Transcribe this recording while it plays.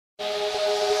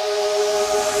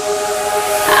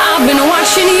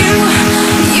watching you,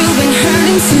 you've been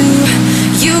hurting too.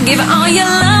 You give all your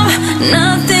love,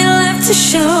 nothing left to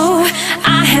show.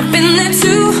 I have been there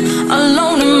too,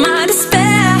 alone in my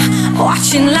despair,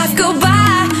 watching life go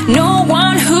by, no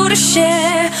one who to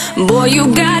share. Boy,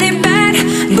 you got it bad,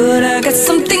 but I got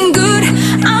something good.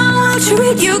 I will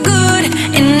treat you good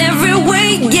in every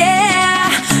way, yeah.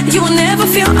 You will never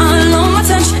feel alone, my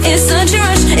touch is such a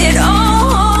rush, it overflows.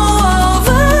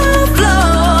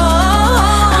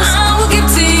 I will give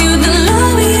to you the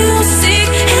love you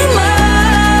seek and more.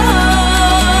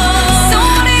 So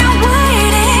what are you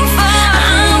waiting for?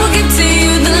 I will give to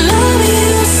you the love you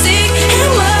seek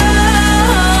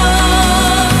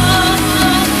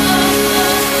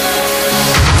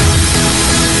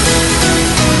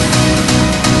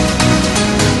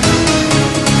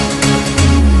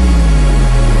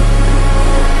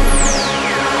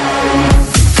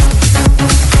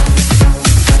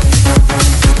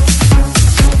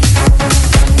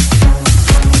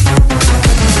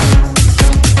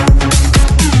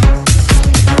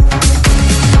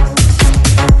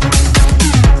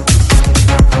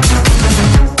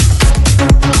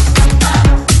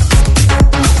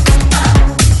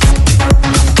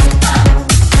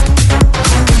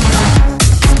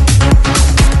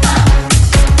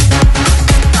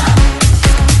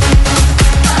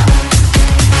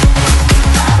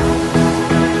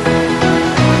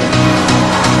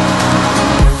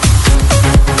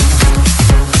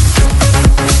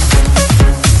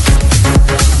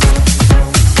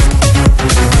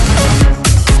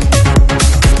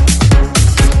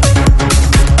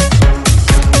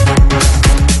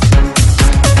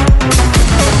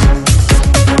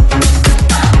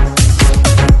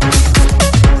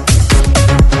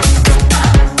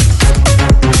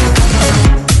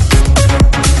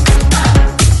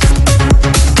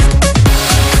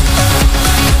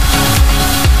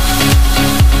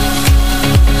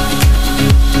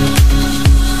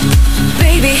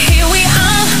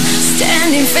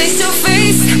and face to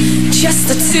face, just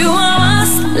the two of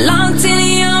us, locked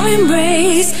in your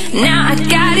embrace. Now I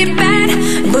got it bad,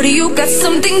 but you got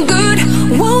something good.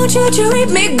 Won't you treat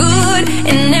me good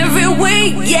in every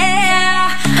way,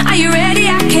 yeah. Are you ready?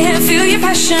 I can feel your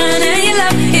passion and your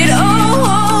love, it overflows.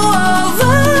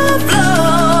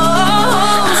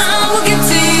 I will give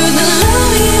to you the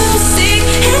love you seek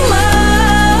and more.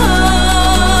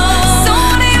 So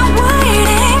what are you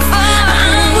waiting for?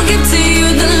 I will give to you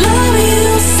the love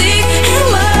you seek and